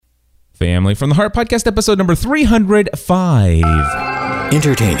Family from the Heart podcast, episode number 305.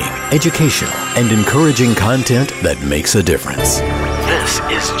 Entertaining, educational, and encouraging content that makes a difference. This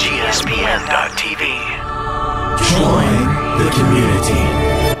is GSPN.TV. Join the community.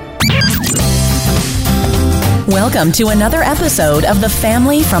 Welcome to another episode of The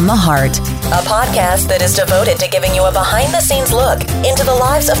Family from the Heart, a podcast that is devoted to giving you a behind-the-scenes look into the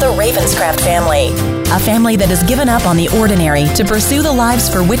lives of the Ravenscraft family, a family that has given up on the ordinary to pursue the lives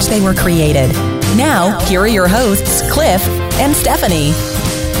for which they were created. Now, here are your hosts, Cliff and Stephanie.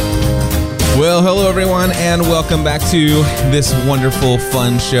 Well, hello everyone, and welcome back to this wonderful,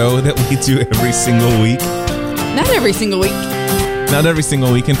 fun show that we do every single week. Not every single week. Not every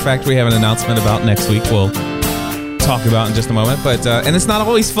single week. In fact, we have an announcement about next week. We'll talk about in just a moment, but and it's not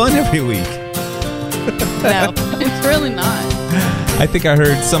always fun every week. No, it's really not. I think I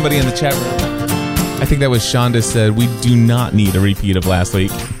heard somebody in the chat room, I think that was Shonda, said we do not need a repeat of last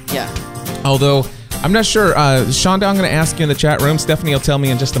week. Yeah. Although, I'm not sure. Shonda, I'm going to ask you in the chat room. Stephanie will tell me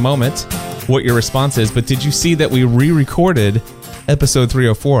in just a moment what your response is, but did you see that we re-recorded episode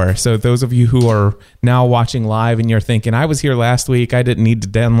 304? So those of you who are now watching live and you're thinking, I was here last week, I didn't need to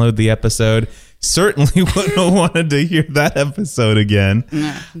download the episode, certainly wouldn't have wanted to hear that episode again.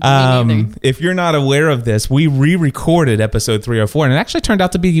 No, if you're not aware of this, we re-recorded episode 304, and it actually turned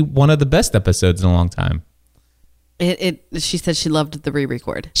out to be one of the best episodes in a long time. She said she loved the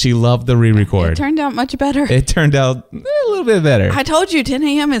re-record. She loved the re-record. It turned out much better. It turned out a little bit better. I told you 10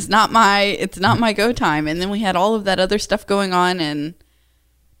 a.m. is not my go time, and then we had all of that other stuff going on, and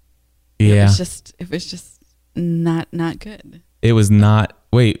yeah, it was just not good. It was not.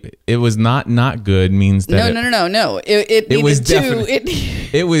 Wait, it was not good means that no. It was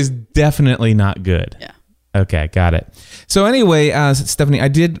it was definitely not good. Yeah. Okay, got it. So anyway, Stephanie, I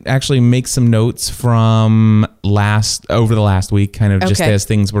did actually make some notes from over the last week, kind of just as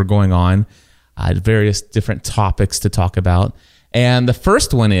things were going on, various different topics to talk about. And the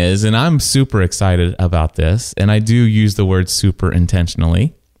first one is, and I'm super excited about this, and I do use the word super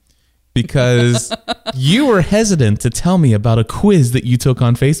intentionally, because you were hesitant to tell me about a quiz that you took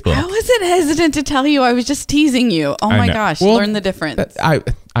on Facebook. I wasn't hesitant to tell you. I was just teasing you. Oh my gosh, well, learn the difference.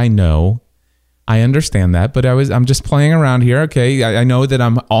 I know. I understand that, but I'm just playing around here. Okay, I know that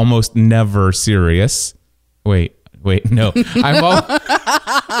I'm almost never serious. Wait, no. That's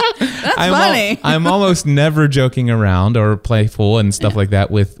funny. I'm almost never joking around or playful and stuff like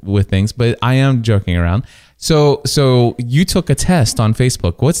that with things, but I am joking around. So you took a test on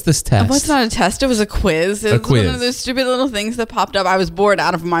Facebook. What's this test? It was not a test. It was a quiz. It was one of those stupid little things that popped up. I was bored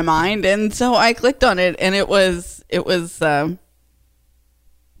out of my mind, and so I clicked on it, and it was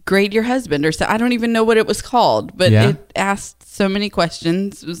grade your husband, or so. I don't even know what it was called, but it asked so many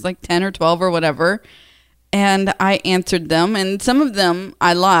questions. It was like 10 or 12 or whatever, and I answered them, and some of them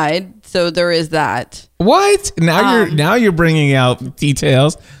I lied, so there is that. What? Now you're bringing out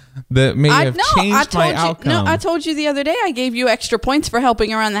details that may have changed my outcome. I told you the other day I gave you extra points for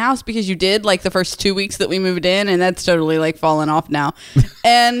helping around the house because you did like the first 2 weeks that we moved in, and that's totally like fallen off now.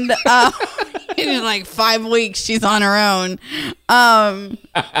 And in like 5 weeks she's on her own. But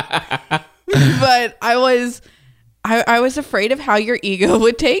I was afraid of how your ego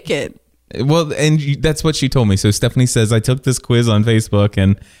would take it. Well, and that's what she told me. So Stephanie says, I took this quiz on Facebook,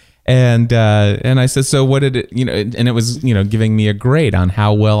 and I said, so what did it, and it was, giving me a grade on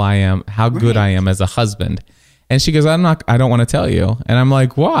how well I am, how good I am as a husband. And she goes, I don't want to tell you. And I'm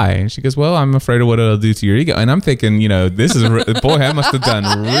like, why? And she goes, well, I'm afraid of what it'll do to your ego. And I'm thinking, this is, boy, I must have done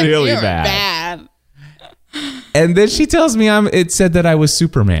really bad. And then she tells me it said that I was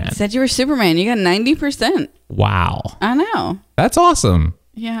Superman. It said you were Superman. You got 90%. Wow. I know. That's awesome.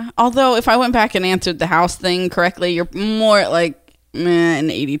 Yeah. Although if I went back and answered the house thing correctly, you're more like an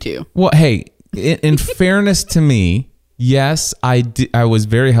 82. Well, hey, in fairness to me, yes, I was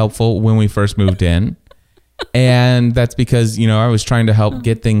very helpful when we first moved in. And that's because, I was trying to help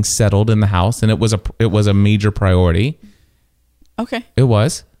get things settled in the house, and it was a major priority. Okay. It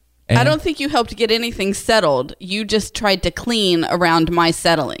was. And I don't think you helped get anything settled. You just tried to clean around my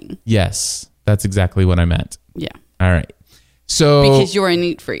settling. Yes, that's exactly what I meant. Yeah. All right. So because you're a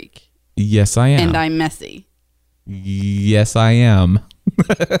neat freak. Yes, I am. And I'm messy. Yes, I am.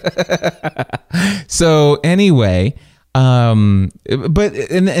 So anyway, but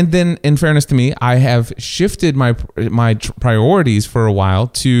then in fairness to me, I have shifted my priorities for a while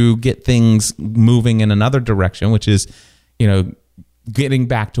to get things moving in another direction, which is, getting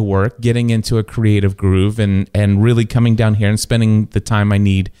back to work, getting into a creative groove, and really coming down here and spending the time I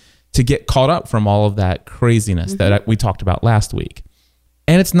need to get caught up from all of that craziness that we talked about last week.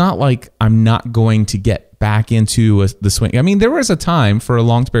 And it's not like I'm not going to get back into the swing. I mean, there was a time for a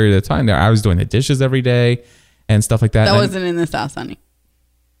long period of time there I was doing the dishes every day and stuff like that. That wasn't in this house, honey.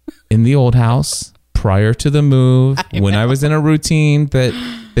 In the old house, prior to the move, when I was in a routine that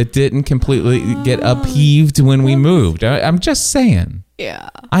didn't completely get upheaved when we moved. I'm just saying. Yeah.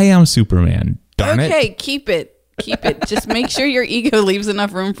 I am Superman. Darn it. Okay, keep it. Just make sure your ego leaves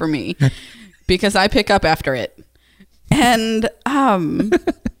enough room for me, because I pick up after it. And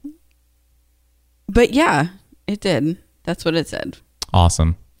but yeah, it did. That's what it said.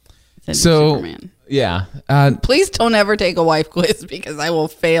 Awesome. It said So Superman. yeah, Please don't ever take a wife quiz, because I will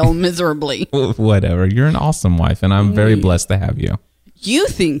fail miserably. whatever. You're an awesome wife, and I'm very blessed to have you. You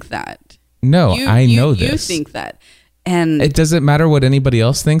think that? No, I know this. You think that, and It doesn't matter what anybody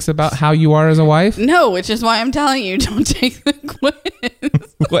else thinks about how you are as a wife. no, which is why I'm telling you, don't take the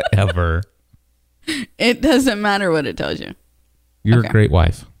quiz. Whatever. It doesn't matter what it tells you. You're Okay. a great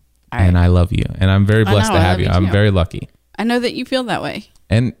wife, All right. and I love you, and I'm very blessed know, to I have love you. you I'm too. very lucky, I know that you feel that way.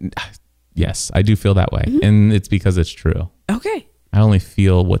 and yes, I do feel that way, and it's because it's true. Okay. I only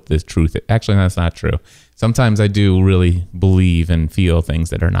feel what the truth is. Actually, that's not true. Sometimes I do really believe and feel things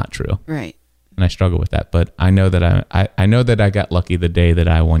that are not true, Right. and I struggle with that. But I know that I know that I got lucky the day that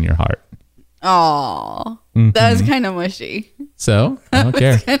I won your heart. Aw. That was kind of mushy. So I don't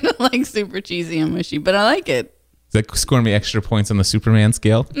care. Kind of like super cheesy and mushy, but I like it. Does that score me extra points on the Superman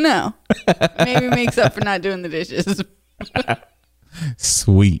scale? No. Maybe it makes up for not doing the dishes.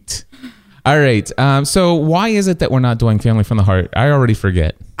 Sweet. All right. So why is it that we're not doing Family from the Heart? I already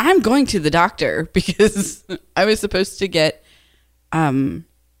forget. I'm going to the doctor because I was supposed to get, for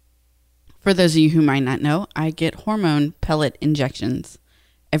those of you who might not know, I get hormone pellet injections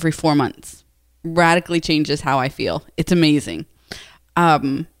every 4 months. Radically changes how I feel. It's amazing.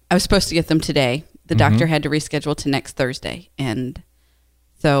 I was supposed to get them today. The doctor had to reschedule to next Thursday. And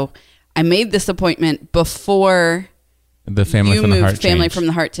so I made this appointment before The Family you from the Heart moved Family changed. from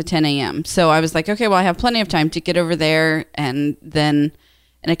the Heart to 10 a.m. So I was like, okay, well, I have plenty of time to get over there. And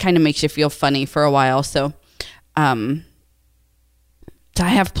it kind of makes you feel funny for a while. So I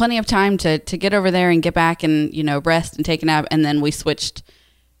have plenty of time to get over there and get back and, rest and take a nap. And then we switched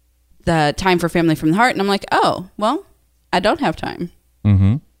the time for Family from the Heart. And I'm like, oh, well, I don't have time.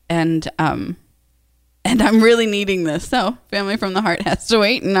 Mm-hmm. And I'm really needing this. So Family from the Heart has to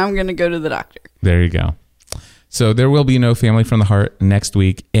wait, and I'm going to go to the doctor. There you go. So there will be no Family from the Heart next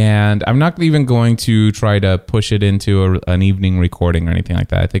week. And I'm not even going to try to push it into an evening recording or anything like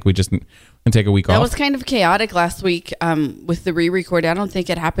that. I think we just can take a week off. That was kind of chaotic last week with the re-record. I don't think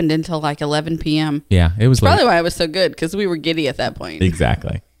it happened until like 11 p.m. Yeah, it was Probably late. why it was so good, because we were giddy at that point.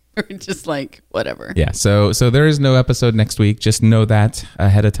 Exactly. We were just like, whatever. Yeah, so there is no episode next week. Just know that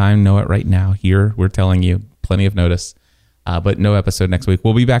ahead of time. Know it right now. Here, we're telling you plenty of notice. But no episode next week.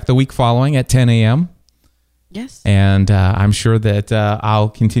 We'll be back the week following at 10 a.m. Yes. And I'm sure that I'll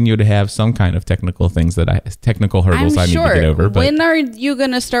continue to have some kind of technical hurdles I need to get over. But When are you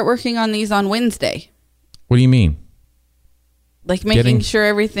going to start working on these on Wednesday? what do you mean? Like making sure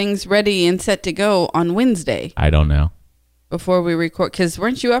everything's ready and set to go on Wednesday I don't know. before we record. Because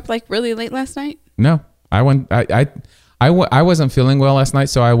weren't you up like really late last night? No, I wasn't feeling well last night,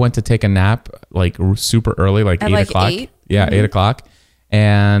 so I went to take a nap like super early, like At 8 like o'clock. 8? Yeah, 8 o'clock.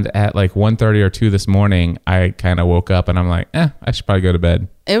 And at like 1:30 or 2 this morning, I kind of woke up and I'm like, I should probably go to bed.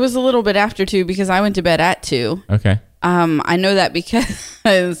 It was a little bit after 2 because I went to bed at 2. Okay. I know that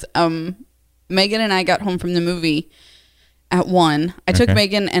because Megan and I got home from the movie at 1. I took Okay.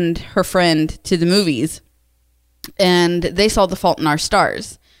 Megan and her friend to the movies, and they saw The Fault in Our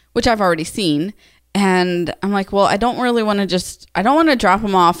Stars, which I've already seen. And I'm like, well, I don't want to drop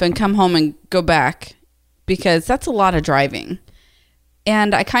them off and come home and go back, because that's a lot of driving.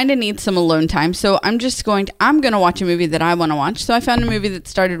 And I kind of need some alone time. So I'm going to watch a movie that I want to watch. So I found a movie that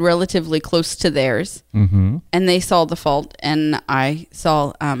started relatively close to theirs. Mm-hmm. And they saw The Fault, and I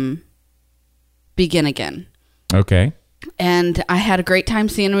saw Begin Again. Okay. And I had a great time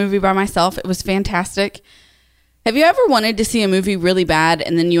seeing a movie by myself. It was fantastic. Have you ever wanted to see a movie really bad,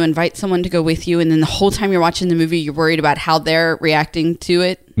 and then you invite someone to go with you, and then the whole time you're watching the movie, you're worried about how they're reacting to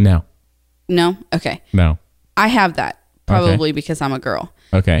it? No. No? Okay. No. I have that, probably because I'm a girl.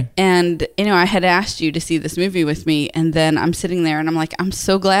 Okay. And, I had asked you to see this movie with me, and then I'm sitting there and I'm like, I'm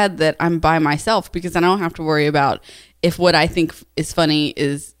so glad that I'm by myself, because I don't have to worry about if what I think is funny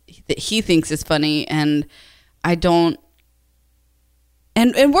is that he thinks is funny, and I don't.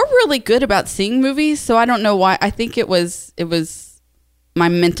 And we're really good about seeing movies, so I don't know why. I think it was my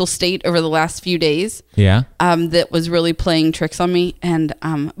mental state over the last few days. Yeah. That was really playing tricks on me. And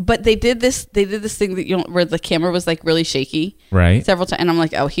but they did this thing that where the camera was like really shaky. Right. Several times. And I'm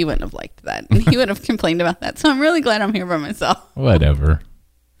like, oh, he wouldn't have liked that. And he would have complained about that. So I'm really glad I'm here by myself. Whatever.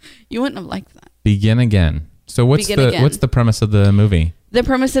 You wouldn't have liked that. Begin again. So what's the premise of the movie? The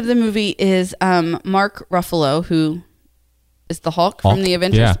premise of the movie is Mark Ruffalo, who is the Hulk from the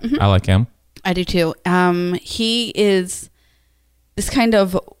Avengers. Yeah, Mm-hmm. I like him. I do too. He is this kind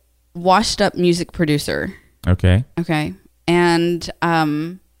of washed up music producer. Okay. And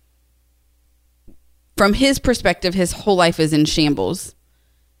from his perspective, his whole life is in shambles.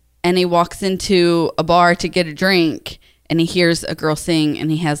 And he walks into a bar to get a drink and he hears a girl sing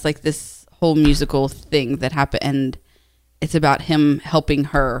and he has like this whole musical thing that happened. And it's about him helping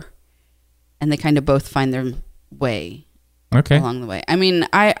her. And they kind of both find their way along the way. I mean,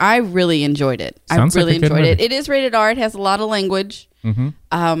 I really enjoyed it. Sounds I really like a good enjoyed it. movie. It is rated R. It has a lot of language.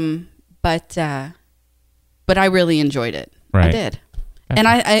 Mm-hmm. But I really enjoyed it. Right. I did. And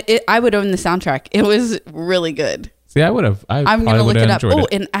I would own the soundtrack. It was really good. See, I would have. I'm going to look it up. Oh,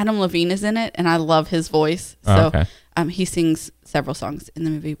 and Adam Levine is in it, and I love his voice. So he sings several songs in the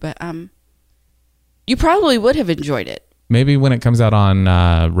movie. But you probably would have enjoyed it. Maybe when it comes out on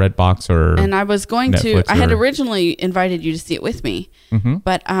Redbox or And I was going Netflix to. I had originally invited you to see it with me. Mm-hmm.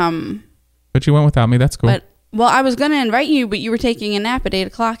 But you went without me. That's cool. Well, I was going to invite you, but you were taking a nap at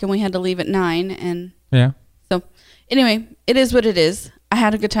 8:00, and we had to leave at 9. And yeah. So anyway, it is what it is. I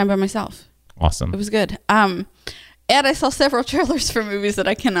had a good time by myself. Awesome. It was good. And I saw several trailers for movies that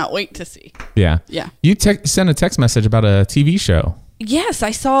I cannot wait to see. Yeah. Yeah. You sent a text message about a TV show. Yes,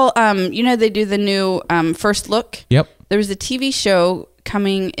 I saw, they do the new First Look. Yep. There was a TV show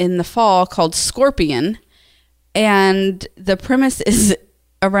coming in the fall called Scorpion. And the premise is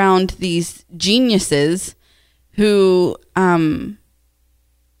around these geniuses who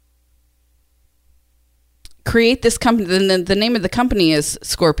create this company. The name of the company is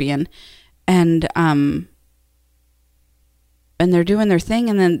Scorpion. And they're doing their thing,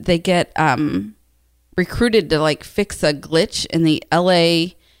 and then they get recruited to like fix a glitch in the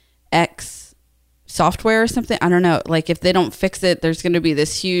LAX software or something. I don't know. Like if they don't fix it, there's going to be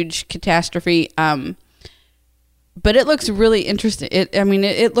this huge catastrophe. But it looks really interesting.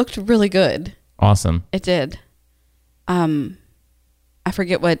 It looked really good. Awesome. It did. I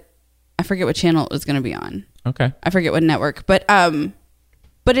forget what channel it was going to be on. Okay. I forget what network, but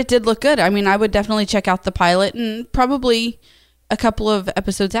it did look good. I mean, I would definitely check out the pilot and probably a couple of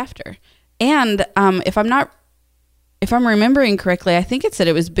episodes after. And if I'm remembering correctly, I think it said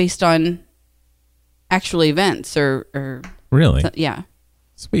it was based on actual events or really? Yeah.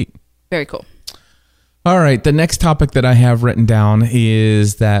 Sweet. Very cool. All right. The next topic that I have written down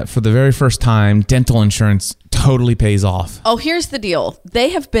is that for the very first time, dental insurance totally pays off. Oh, here's the deal. They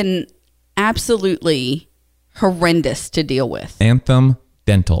have been absolutely horrendous to deal with. Anthem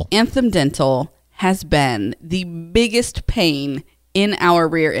Dental has been the biggest pain in our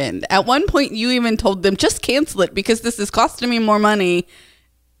rear end. At one point, you even told them, just cancel it because this is costing me more money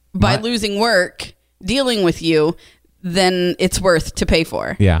by losing work dealing with you than it's worth to pay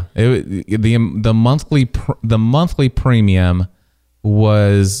for. Yeah. The monthly premium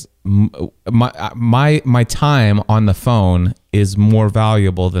was my time on the phone is more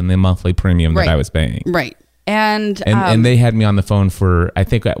valuable than the monthly premium that I was paying. Right. And they had me on the phone for, I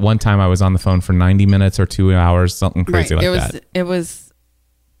think at one time I was on the phone for 90 minutes or 2 hours, something crazy that. It was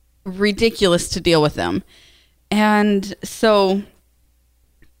ridiculous to deal with them. And so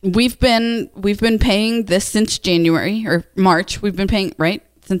we've been paying this since January or March. We've been paying, right?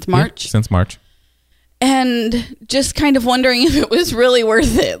 Since March? Yeah, since March. And just kind of wondering if it was really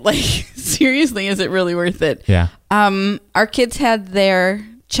worth it. Like, seriously, is it really worth it? Yeah. Our kids had their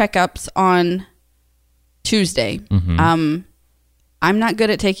checkups on Tuesday. Mm-hmm. I'm not good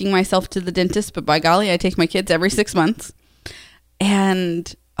at taking myself to the dentist, but by golly, I take my kids every 6 months.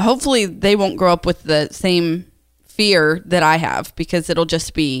 And hopefully they won't grow up with the same fear that I have because it'll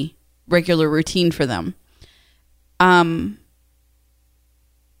just be regular routine for them.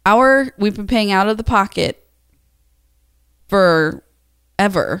 We've been paying out of the pocket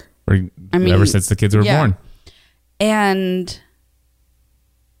forever. Ever since the kids were born. And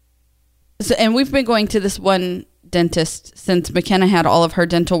we've been going to this one dentist since McKenna had all of her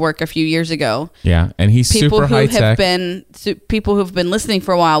dental work a few years ago. Yeah, and he's super high tech. People who've been listening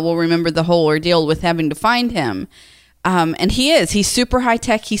for a while will remember the whole ordeal with having to find him. And he's super high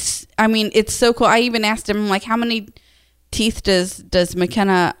tech. It's so cool. I even asked him, like, how many teeth does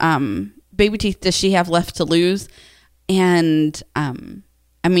McKenna, baby teeth, does she have left to lose? And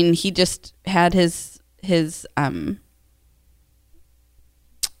he just had his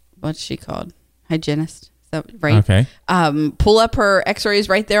what's she called? Hygienist. Is that right? Okay. Pull up her x-rays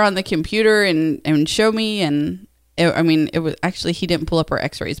right there on the computer and show me. And it was actually, he didn't pull up her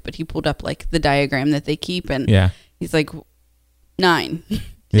x-rays, but he pulled up like the diagram that they keep. And he's like 9.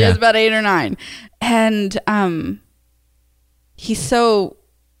 She has about 8 or 9. And I'm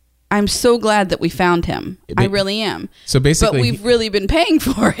so glad that we found him. I really am. So basically, but we've really been paying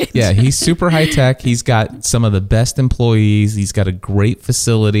for it. Yeah, he's super high tech. He's got some of the best employees. He's got a great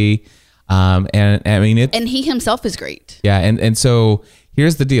facility. And I mean, and he himself is great. Yeah. And so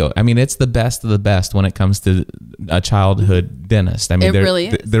here's the deal. I mean, it's the best of the best when it comes to a childhood dentist. I mean, it really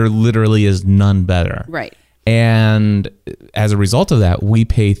is. There literally is none better. Right. And as a result of that, we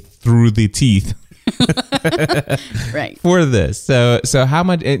pay through the teeth. Right. For this. So how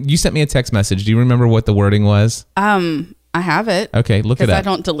much? You sent me a text message. Do you remember what the wording was? I have it. Okay, look it up. I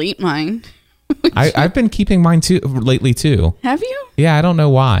don't delete mine. I've been keeping mine too lately too. Have you? Yeah, I don't know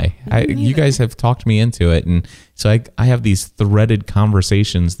why. You guys have talked me into it, and so I have these threaded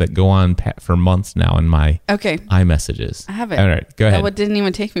conversations that go on for months now in my iMessages. I have it. All right, go ahead. That didn't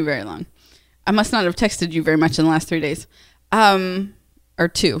even take me very long. I must not have texted you very much in the last 3 days, or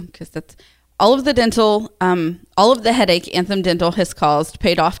 2, because that's. All of the headache Anthem Dental has caused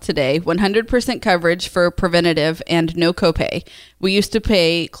paid off today. 100% coverage for preventative and no copay. We used to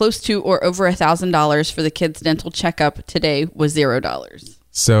pay close to or over $1,000 for the kids' dental checkup. Today was $0.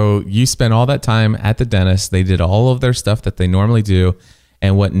 So you spent all that time at the dentist. They did all of their stuff that they normally do.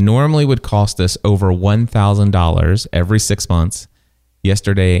 And what normally would cost us over $1,000 every 6 months,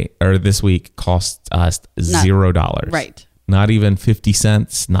 this week cost us $0. Right. Not even 50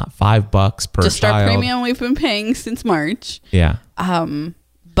 cents, not $5 per just child. Our premium we've been paying since March. Yeah.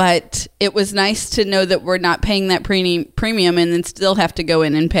 But it was nice to know that we're not paying that premium and then still have to go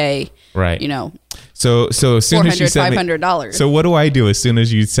in and pay. Right. So as soon as you send $500. So what do I do as soon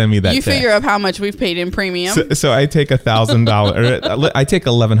as you send me that? You figure out how much we've paid in premium. So I take $1,000 or I take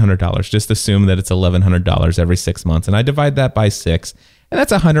 $1,100. Just assume that it's $1,100 every 6 months, and I divide that by 6, and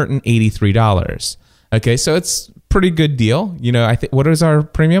that's $183. Okay, so it's pretty good deal. I think, what is our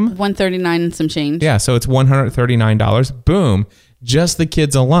premium? $139 and some change. Yeah, so it's $139. Boom. Just the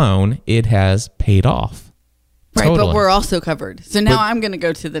kids alone, it has paid off. Right, Totally. but we're also covered. So now I'm going to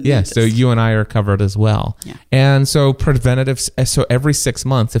go to the dentist. Yeah, so you and I are covered as well. Yeah. And so so every 6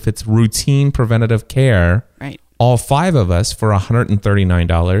 months, if it's routine preventative care, right, all 5 of us for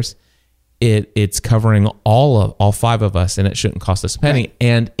 $139, it's covering all 5 of us, and it shouldn't cost us a penny. Right.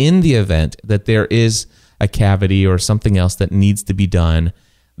 And in the event that there is a cavity or something else that needs to be done,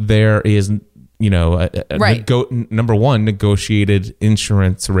 there is, number one, negotiated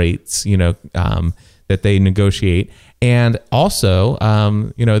insurance rates, that they negotiate. And also,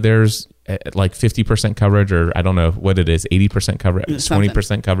 there's like 50% coverage, or I don't know what it is, 80% coverage,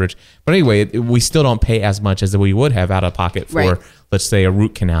 20% coverage. But anyway, we still don't pay as much as we would have out of pocket for, let's say, a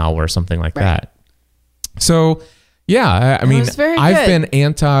root canal or something like that. So, yeah, I mean, I've been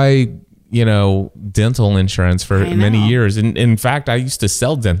anti, dental insurance for many years. And in fact, I used to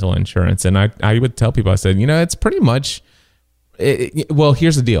sell dental insurance, and I would tell people, I said, it's pretty much, well,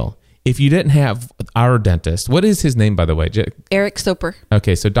 here's the deal. If you didn't have our dentist, what is his name, by the way? Eric Soper.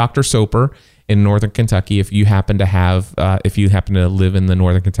 Okay, so Dr. Soper in Northern Kentucky, if you happen to live in the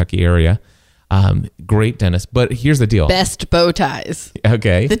Northern Kentucky area, great dentist. But here's the deal. Best bow ties.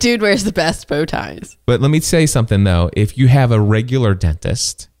 Okay. The dude wears the best bow ties. But let me say something, though. If you have a regular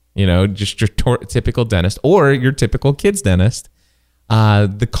dentist, just your typical dentist or your typical kid's dentist,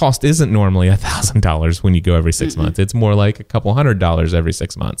 the cost isn't normally $1,000 when you go every 6 months. It's more like a couple $100 every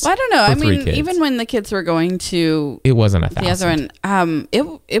 6 months. Well, I don't know. I mean, even when the kids were going to, it wasn't $1,000. The other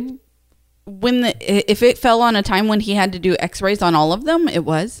one, if it fell on a time when he had to do X-rays on all of them, it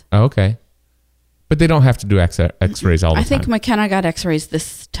was. Oh, okay, but they don't have to do X-rays all the time. I think McKenna got X-rays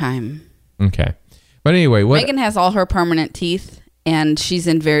this time. Okay, but anyway, Megan has all her permanent teeth, and she's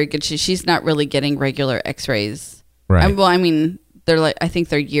in very good shape. She's not really getting regular X-rays. Right. Well, I mean. I think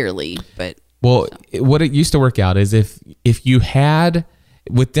they're yearly, but what it used to work out is if you had,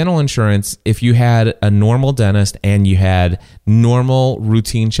 with dental insurance, if you had a normal dentist and you had normal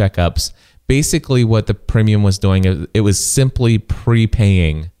routine checkups, basically what the premium was doing, it was simply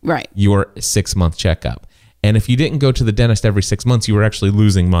prepaying your 6-month checkup. And if you didn't go to the dentist every 6 months, you were actually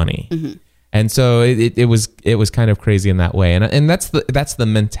losing money. Mm-hmm. And so it was kind of crazy in that way, and that's the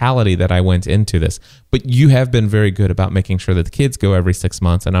mentality that I went into this. But you have been very good about making sure that the kids go every 6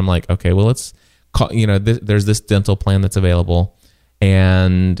 months, and I'm like, okay, well, let's call. There's this dental plan that's available,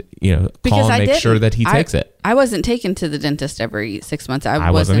 and call and make sure that he takes it. I wasn't taken to the dentist every 6 months.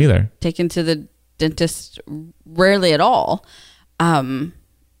 I wasn't either taken to the dentist rarely at all.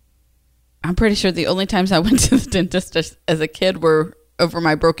 I'm pretty sure the only times I went to the dentist as a kid were over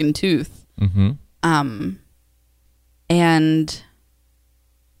my broken tooth. Mm-hmm. And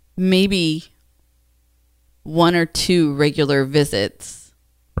maybe 1 or 2 regular visits.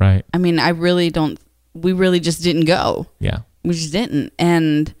 Right. I mean, we really just didn't go. Yeah. We just didn't.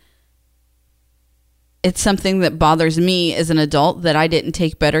 And it's something that bothers me as an adult that I didn't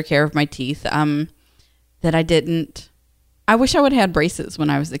take better care of my teeth. I wish I would have had braces when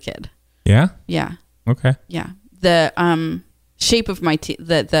I was a kid. Yeah? Yeah. Okay. Yeah. The shape of my teeth,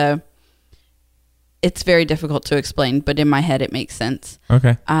 it's very difficult to explain, but in my head it makes sense.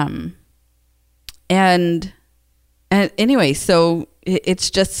 Okay. And anyway, so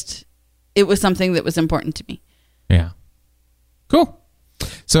it was something that was important to me. Yeah. Cool.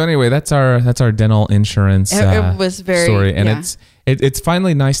 So anyway, that's our dental insurance It was very story, and yeah. it's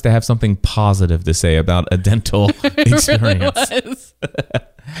finally nice to have something positive to say about a dental experience. It was.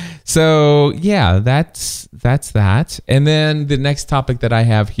 So yeah, that's that. And then the next topic that I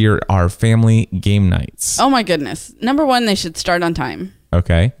have here are family game nights. Oh my goodness. Number 1, they should start on time.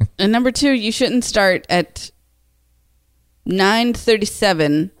 Okay. And number 2, you shouldn't start at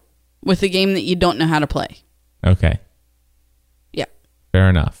 9:37 with a game that you don't know how to play. Okay. Yeah. Fair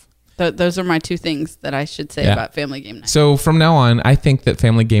enough. Those are my 2 things that I should say about family game night. So from now on, I think that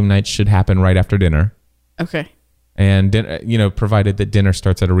family game nights should happen right after dinner. Okay. And provided that dinner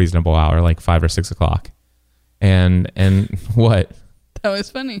starts at a reasonable hour, like 5 or 6 o'clock. And what? That was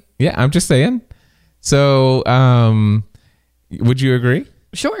funny. Yeah, I'm just saying. So, would you agree?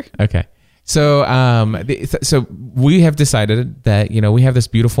 Sure. Okay. So, so we have decided that we have this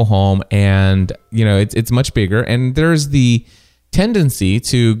beautiful home, and it's much bigger, and there's the tendency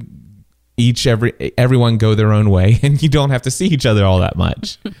to everyone go their own way, and you don't have to see each other all that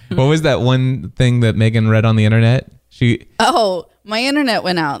much. What was that one thing that Megan read on the internet? My internet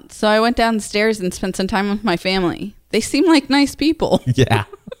went out, so I went downstairs and spent some time with my family. They seem like nice people. Yeah.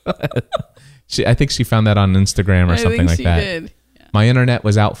 I think she found that on Instagram or something like that. Did. Yeah. My internet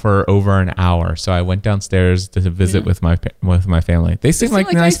was out for over an hour, so I went downstairs to visit with my family. They seem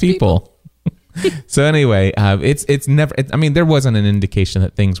like nice people. So anyway, it's never. I mean, there wasn't an indication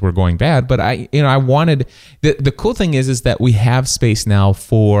that things were going bad, but I wanted. The cool thing is that we have space now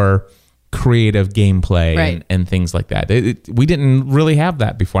for creative gameplay right. and things like that. We didn't really have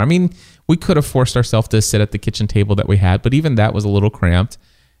that before. I mean, we could have forced ourselves to sit at the kitchen table that we had, but even that was a little cramped.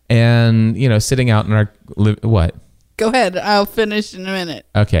 And sitting out in our what? Go ahead. I'll finish in a minute.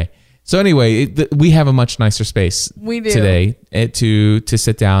 Okay. So anyway, we have a much nicer space today to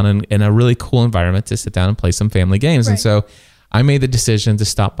sit down in a really cool environment to sit down and play some family games. Right. And so I made the decision to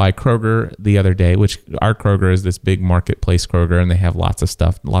stop by Kroger the other day, which our Kroger is this big marketplace Kroger, and they have lots of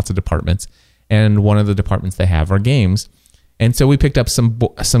stuff, lots of departments. And one of the departments they have are games. And so we picked up some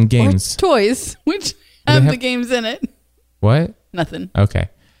games. Or toys, which have the games in it. What? Nothing. Okay.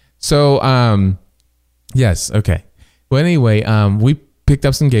 So, yes. Okay. Well, anyway, we picked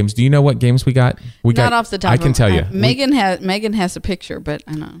up some games. Do you know what games we got? Not off the top. I can tell you. Megan has a picture, but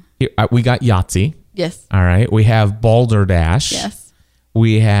I don't know. We got Yahtzee. Yes. All right. We have Balderdash. Yes.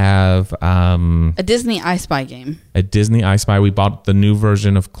 We have a Disney I Spy game. A Disney I Spy. We bought the new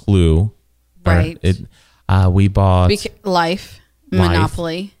version of Clue. Right. We bought Life,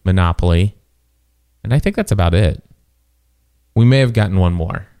 Monopoly. And I think that's about it. We may have gotten one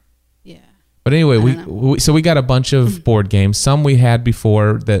more. Yeah. But anyway, we got a bunch of board games. Some we had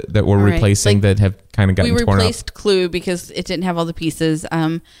before that we're replacing that have kind of gotten torn up. We replaced Clue because it didn't have all the pieces.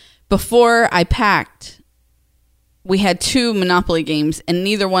 Before I packed, we had 2 Monopoly games, and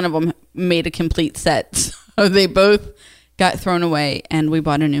neither one of them made a complete set. So they both got thrown away, and we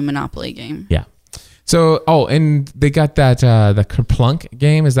bought a new Monopoly game. Yeah. So, and they got that, the Kerplunk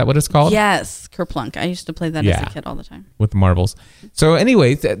game. Is that what it's called? Yes, Kerplunk. I used to play that as a kid all the time. With marbles. So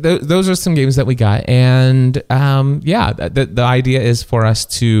anyway, those are some games that we got. And the idea is for us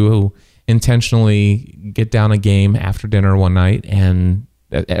to intentionally get down a game after dinner one night and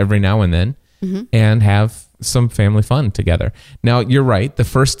every now and then and have some family fun together. Now, you're right. The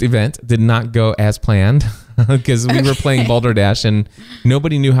first event did not go as planned because we were playing Balderdash and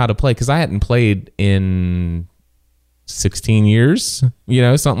nobody knew how to play because I hadn't played in 16 years,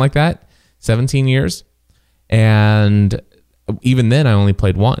 something like that, 17 years. And even then, I only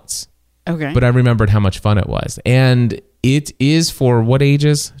played once. Okay. But I remembered how much fun it was. And it is for what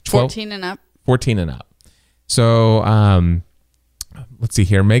ages? 12? 14 and up. 14 and up. So, let's see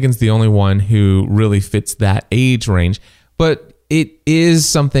here. Megan's the only one who really fits that age range, but it is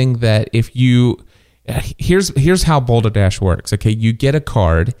something that if you, here's how Balderdash works. Okay. You get a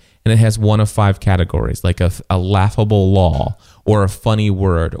card and it has one of 5 categories, like a laughable law, or a funny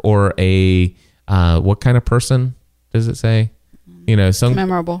word, or a what kind of person does it say? Some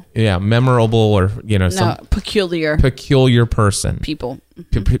memorable. Yeah, memorable, or some peculiar person. People.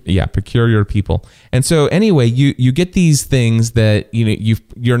 Peculiar people. And so anyway, you get these things that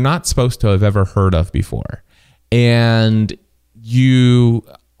you're not supposed to have ever heard of before, and you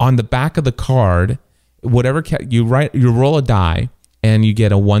on the back of the card, whatever you roll a die, and you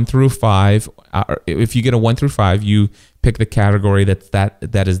get a 1 through 5. If you get a 1 through 5, you pick the category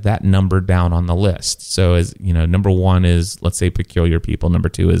that is that number down on the list. So as number 1 is, let's say, peculiar people. Number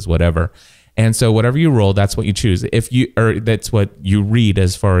 2 is whatever. And so whatever you roll, that's what you choose. That's what you read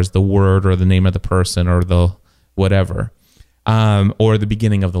as far as the word or the name of the person or the whatever, or the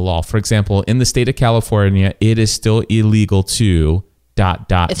beginning of the law. For example, in the state of California, it is still illegal to ...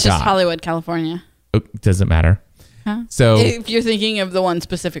 It's just Hollywood, California. It doesn't matter. Huh? So if you're thinking of the one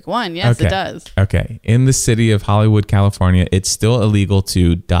specific one, yes, okay. It does. Okay. In the city of Hollywood, California, it's still illegal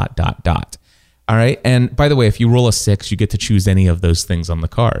to ... All right. And by the way, if you roll a 6, you get to choose any of those things on the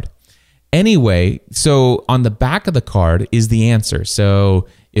card. Anyway, so on the back of the card is the answer. So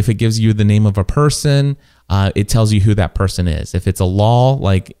if it gives you the name of a person, it tells you who that person is. If it's a law,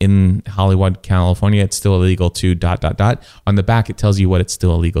 like in Hollywood, California, it's still illegal to ... On the back, it tells you what it's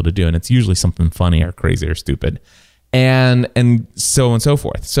still illegal to do. And it's usually something funny or crazy or stupid. And so on and so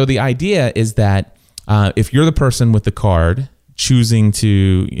forth. So the idea is that if you're the person with the card choosing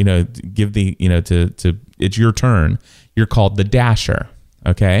to give the to it's your turn, you're called the dasher.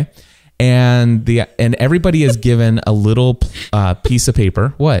 Okay, and everybody is given a little piece of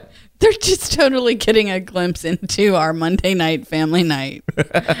paper. What? They're just totally getting a glimpse into our Monday night family night.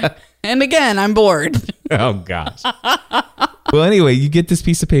 And again, I'm bored. Oh gosh. Well, anyway, you get this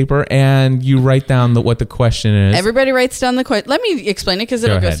piece of paper and you write down what the question is. Everybody writes down the question. Let me explain it because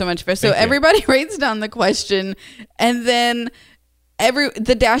it'll go so much faster. So everybody writes down the question, and then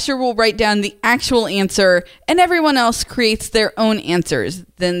the dasher will write down the actual answer, and everyone else creates their own answers.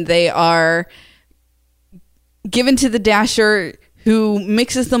 Then they are given to the dasher, who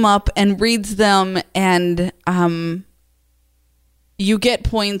mixes them up and reads them, and you get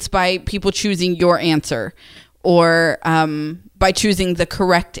points by people choosing your answer, or by choosing the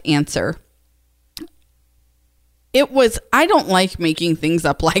correct answer. I don't like making things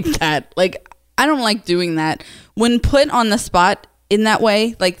up like that. Like, I don't like doing that. When put on the spot in that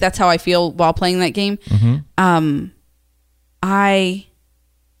way, like that's how I feel while playing that game. Mm-hmm. I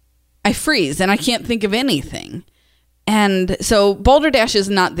freeze and I can't think of anything. And so Boulder Dash is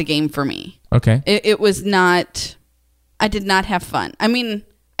not the game for me. Okay. It was not, I did not have fun. I mean,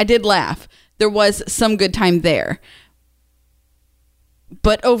 I did laugh. There was some good time there.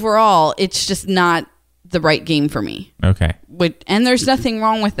 But overall, it's just not the right game for me. Okay. And there's nothing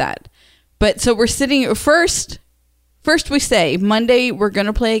wrong with that. But so we're sitting, first we say, Monday, we're going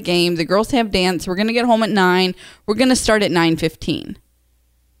to play a game. The girls have dance. We're going to get home at 9. We're going to start at 9:15.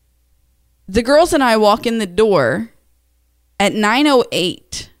 The girls and I walk in the door at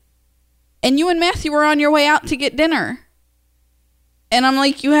 9:08. And you and Matthew were on your way out to get dinner. And I'm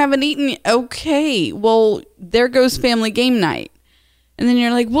like, you haven't eaten? Okay, well, there goes family game night. And then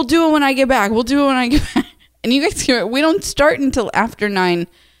you're like, we'll do it when I get back. We'll do it when I get back. And you guys, we don't start until after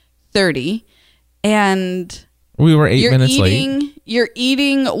 9:30. And we were 8 minutes late. You're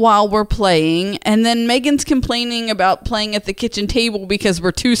eating while we're playing. And then Megan's complaining about playing at the kitchen table because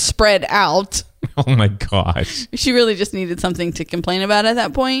we're too spread out. Oh my gosh. She really just needed something to complain about at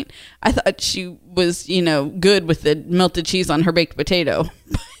that point. I thought she was, good with the melted cheese on her baked potato.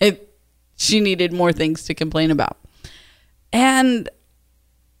 But she needed more things to complain about. And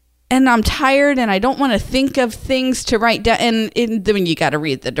I'm tired and I don't want to think of things to write down. And then you got to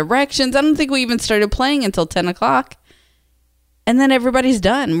read the directions. I don't think we even started playing until 10 o'clock. And then everybody's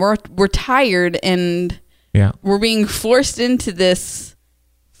done. We're tired and we're being forced into this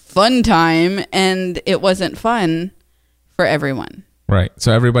fun time, and it wasn't fun for everyone. Right.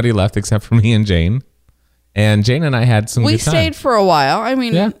 So everybody left except for me and Jane. And Jane and I had some good time. We stayed for a while. I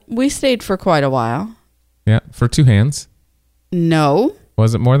mean, we stayed for quite a while. Yeah. For 2 hands. No.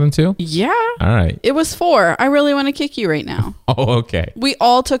 Was it more than 2? Yeah. All right. It was 4. I really want to kick you right now. Oh, okay. We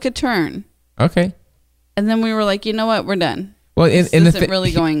all took a turn. Okay. And then we were like, you know what? We're done. Well, this isn't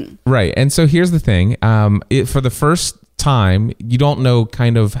really going. Right. And so here's the thing. For the first time, you don't know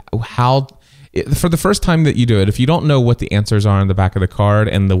kind of how, for the first time that you do it, if you don't know what the answers are on the back of the card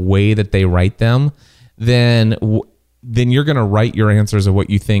and the way that they write them, then you're going to write your answers of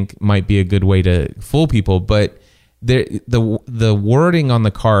what you think might be a good way to fool people. But the wording on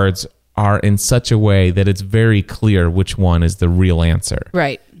the cards are in such a way that it's very clear which one is the real answer.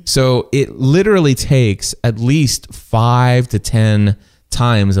 Right. So it literally takes at least 5 to 10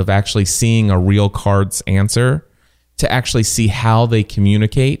 times of actually seeing a real card's answer to actually see how they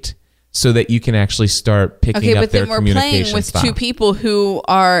communicate, so that you can actually start picking up their communication style. Okay, but then we're playing with two people who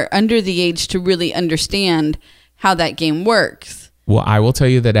are under the age to really understand how that game works. Well, I will tell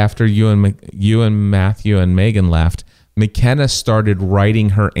you that after you and Matthew and Megan left, McKenna started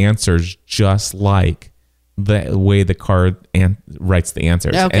writing her answers just like the way the card writes the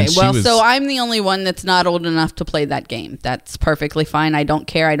answers. Okay, so I'm the only one that's not old enough to play that game. That's perfectly fine. I don't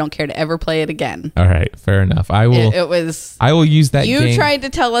care. I don't care to ever play it again. All right, fair enough. I will use that game. You tried to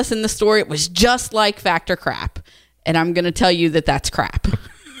tell us in the story it was just like Factor Crap, and I'm going to tell you that that's crap.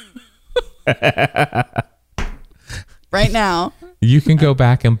 Right now. You can go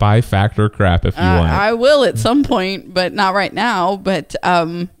back and buy Factor Crap if you want. I will at some point, but not right now. But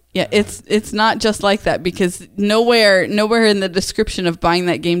yeah, it's not just like that, because nowhere in the description of buying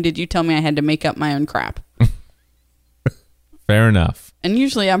that game did you tell me I had to make up my own crap. Fair enough. And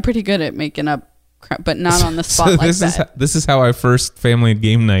usually I'm pretty good at making up crap, but not on the spot like that. This is how our first family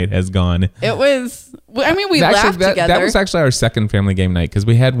game night has gone. It was. I mean, we laughed together. That was actually our second family game night, because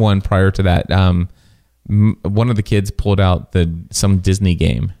we had one prior to that. One of the kids pulled out some Disney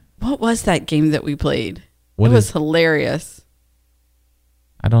game. What was that game that we played? It was hilarious.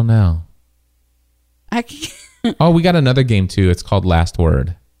 I don't know. Oh, we got another game too. It's called Last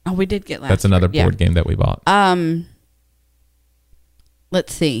Word. Oh, we did get Last Word. That's another board game that we bought.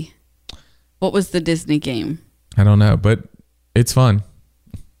 Let's see. What was the Disney game? I don't know, but it's fun.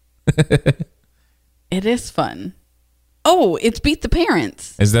 It is fun. Oh, it's Beat the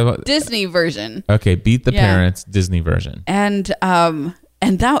Parents. Is that what? Disney version? Okay, Beat the Parents, Disney version. And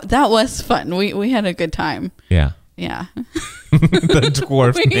that was fun. We had a good time. Yeah. Yeah. The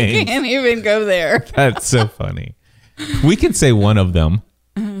dwarf names. We can't even go there. That's so funny. We can say one of them.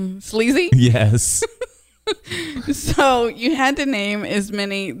 Sleazy? Yes. So you had to name as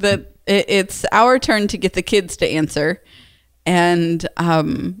many that it's our turn to get the kids to answer. And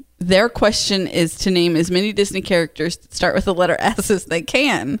their question is to name as many Disney characters that start with the letter S as they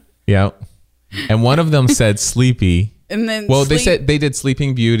can. Yeah. And one of them said Sleepy. And then they did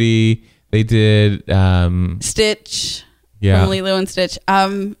Sleeping Beauty. They did Stitch. Yeah. From Lilo and Stitch.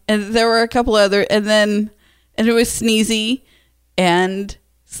 And there were a couple other, and it was Sneezy and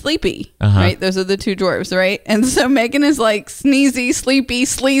Sleepy. Right? Those are the two dwarves, right? And so Megan is like Sneezy, Sleepy,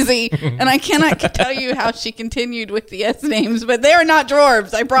 Sleazy. And I cannot tell you how she continued with the S names, but they are not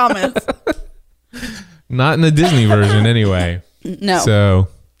dwarves, I promise. Not in the Disney version anyway. No. So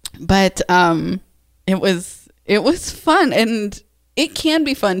but it was fun, and it can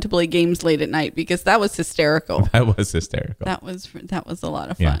be fun to play games late at night, because that was hysterical. That was hysterical. That was a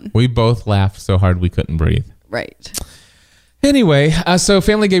lot of fun. Yeah. We both laughed so hard we couldn't breathe. Right. Anyway, so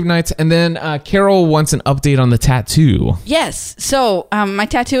family game nights, and then Carol wants an update on the tattoo. Yes. So my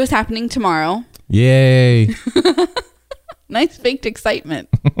tattoo is happening tomorrow. Yay. Nice faked excitement.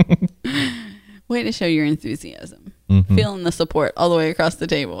 Way to show your enthusiasm. Mm-hmm. Feeling the support all the way across the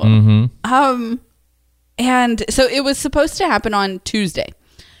table. Mm-hmm. And so it was supposed to happen on Tuesday.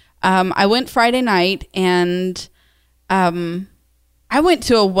 I went Friday night, and I went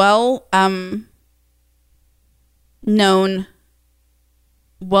to a well-known,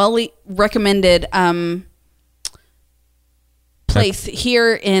 well-recommended place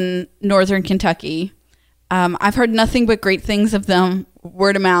here in northern Kentucky. I've heard nothing but great things of them,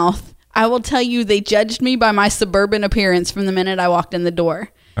 word of mouth. I will tell you, they judged me by my suburban appearance from the minute I walked in the door.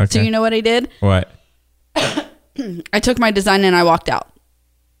 Okay. So you know what I did? What? I took my design and I walked out.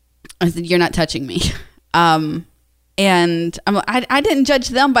 I said, "You're not touching me." And I didn't judge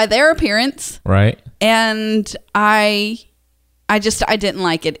them by their appearance. Right. And I didn't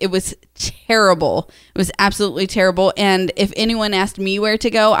like it. It was terrible. It was absolutely terrible. And if anyone asked me where to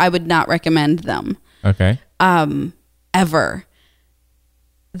go, I would not recommend them. Okay. Ever.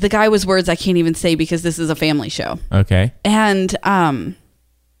 The guy was words I can't even say because this is a family show. Okay. And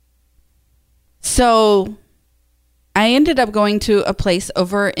so I ended up going to a place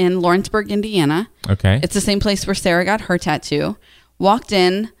over in Lawrenceburg, Indiana. Okay. It's the same place where Sarah got her tattoo. Walked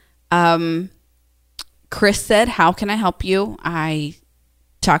in. Chris said, "How can I help you?" I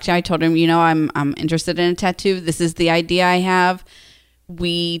told him, I'm interested in a tattoo. This is the idea I have.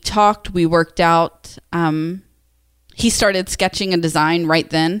 We talked, we worked out. He started sketching a design right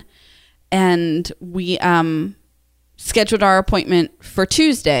then, and we scheduled our appointment for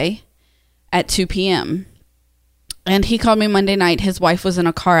Tuesday at 2 p.m. And he called me Monday night. His wife was in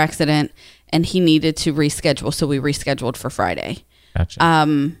a car accident, and he needed to reschedule, so we rescheduled for Friday.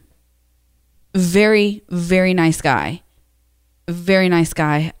 Gotcha. Very, very nice guy. very nice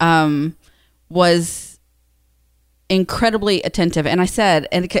guy, was incredibly attentive. And I said,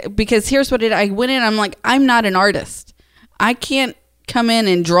 because here's what I went in, I'm like, I'm not an artist. I can't come in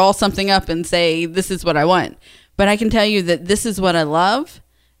and draw something up and say, this is what I want. But I can tell you that this is what I love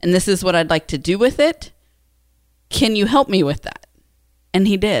and this is what I'd like to do with it. Can you help me with that? And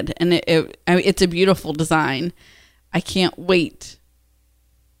he did. And it's a beautiful design. I can't wait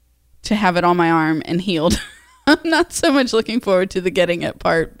to have it on my arm and healed. I'm not so much looking forward to the getting it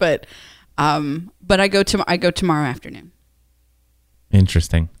part, but I go tomorrow afternoon.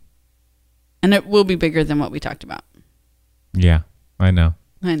 Interesting. And it will be bigger than what we talked about. Yeah, I know.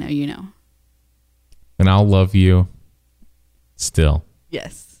 I know, you know. And I'll love you still.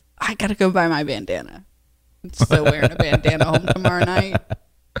 Yes. I got to go buy my bandana. I'm still wearing a bandana home tomorrow night.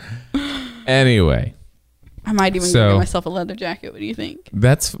 Anyway. I might even get myself a leather jacket. What do you think?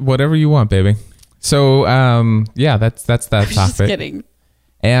 That's whatever you want, baby. So, yeah, that's that topic. Just kidding.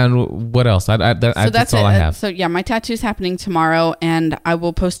 And what else? That's all I have. So, yeah, my tattoo's happening tomorrow, and I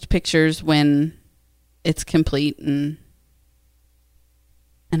will post pictures when it's complete. And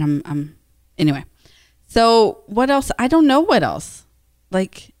I'm anyway. So, what else? I don't know what else.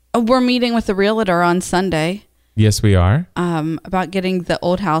 Like, we're meeting with the realtor on Sunday. Yes, we are. About getting the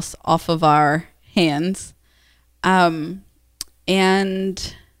old house off of our hands. And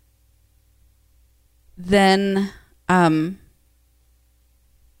then,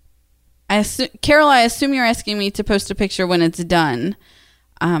 Carol, I assume you're asking me to post a picture when it's done.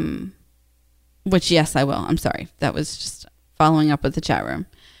 Which, yes, I will. I'm sorry. That was just following up with the chat room.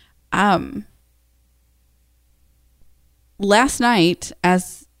 Last night,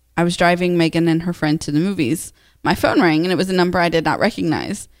 as I was driving Megan and her friend to the movies, my phone rang and it was a number I did not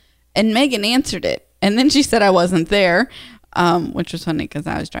recognize. And Megan answered it. And then she said I wasn't there, which was funny because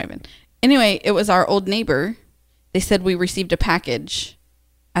I was driving. Anyway, it was our old neighbor. They said we received a package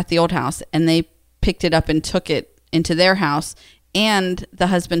at the old house and they picked it up and took it into their house. And the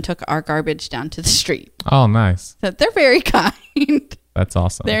husband took our garbage down to the street. Oh, nice. So they're very kind. That's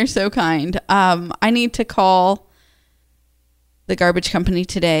awesome. They're so kind. I need to call the garbage company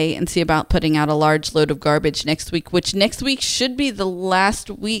today and see about putting out a large load of garbage next week, which next week should be the last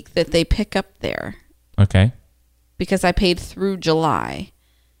week that they pick up there. Okay. Because I paid through July.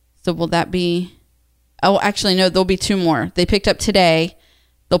 So will that be... Oh, actually, no, there'll be 2 more. They picked up today.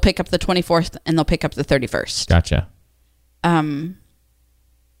 They'll pick up the 24th and they'll pick up the 31st. Gotcha. And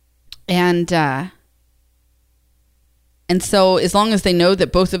so as long as they know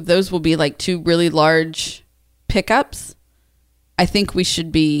that both of those will be like 2 really large pickups, I think we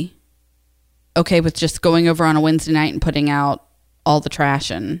should be okay with just going over on a Wednesday night and putting out all the trash.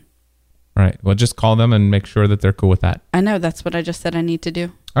 And right. Well, just call them and make sure that they're cool with that. I know. That's what I just said I need to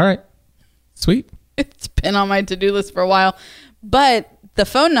do. All right. Sweet. It's been on my to-do list for a while. But the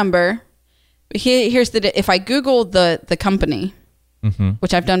phone number, here's if I Google the company,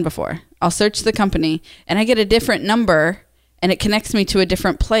 which I've done before, I'll search the company and I get a different number and it connects me to a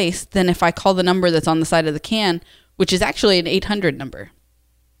different place than if I call the number that's on the side of the can, which is actually an 800 number.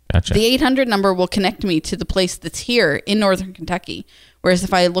 Gotcha. The 800 number will connect me to the place that's here in Northern Kentucky. Whereas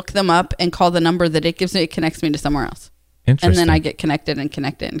if I look them up and call the number that it gives me, it connects me to somewhere else. Interesting. And then I get connected.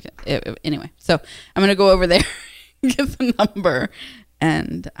 Anyway, so I'm going to go over there and get the number.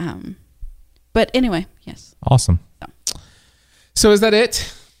 And, but anyway, yes. Awesome. So is that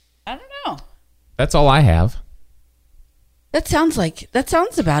it? I don't know. That's all I have. That sounds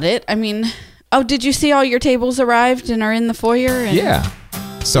about it. I mean, oh, did you see all your tables arrived and are in the foyer? Yeah.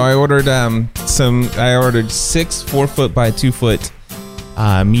 So I ordered I ordered 6 4-foot by 2-foot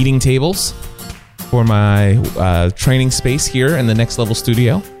meeting tables for my training space here in the Next Level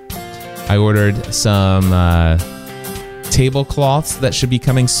studio. I ordered some tablecloths that should be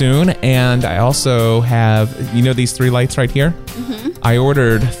coming soon, and I also have these 3 lights right here. I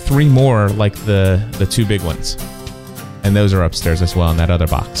ordered 3 more like the 2 big ones. And those are upstairs as well in that other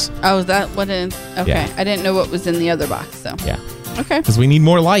box. Oh, is that what it is? Okay. Yeah. I didn't know what was in the other box, so. Yeah. Okay. Because we need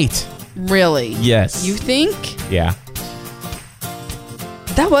more light. Really? Yes. You think? Yeah.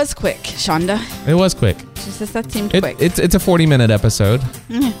 That was quick, Shonda. It was quick. That seemed quick. It's a 40-minute episode,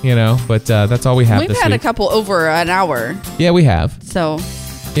 but that's all we have this week. We've had a couple over an hour. Yeah, we have. So.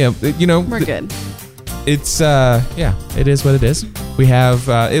 Yeah, we're good. It's, it is what it is. We have,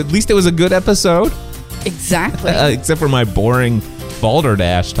 at least it was a good episode. Exactly. Except for my boring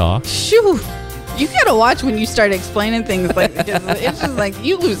balderdash talk. Shoo. You gotta watch when you start explaining things like because it's just like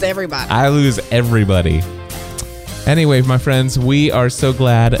you lose everybody. I lose everybody. Anyway, my friends, we are so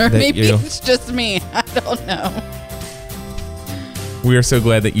glad or that maybe it's just me. I don't know. We are so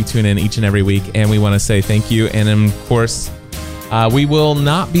glad that you tune in each and every week, and we want to say thank you. And of course, We will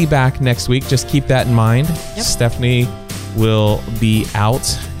not be back next week. Just keep that in mind. Yep. Stephanie will be out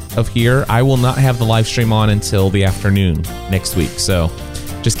of here. I will not have the live stream on until the afternoon next week. So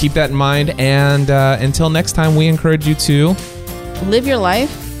just keep that in mind. And until next time, we encourage you to live your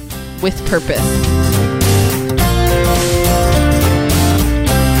life with purpose.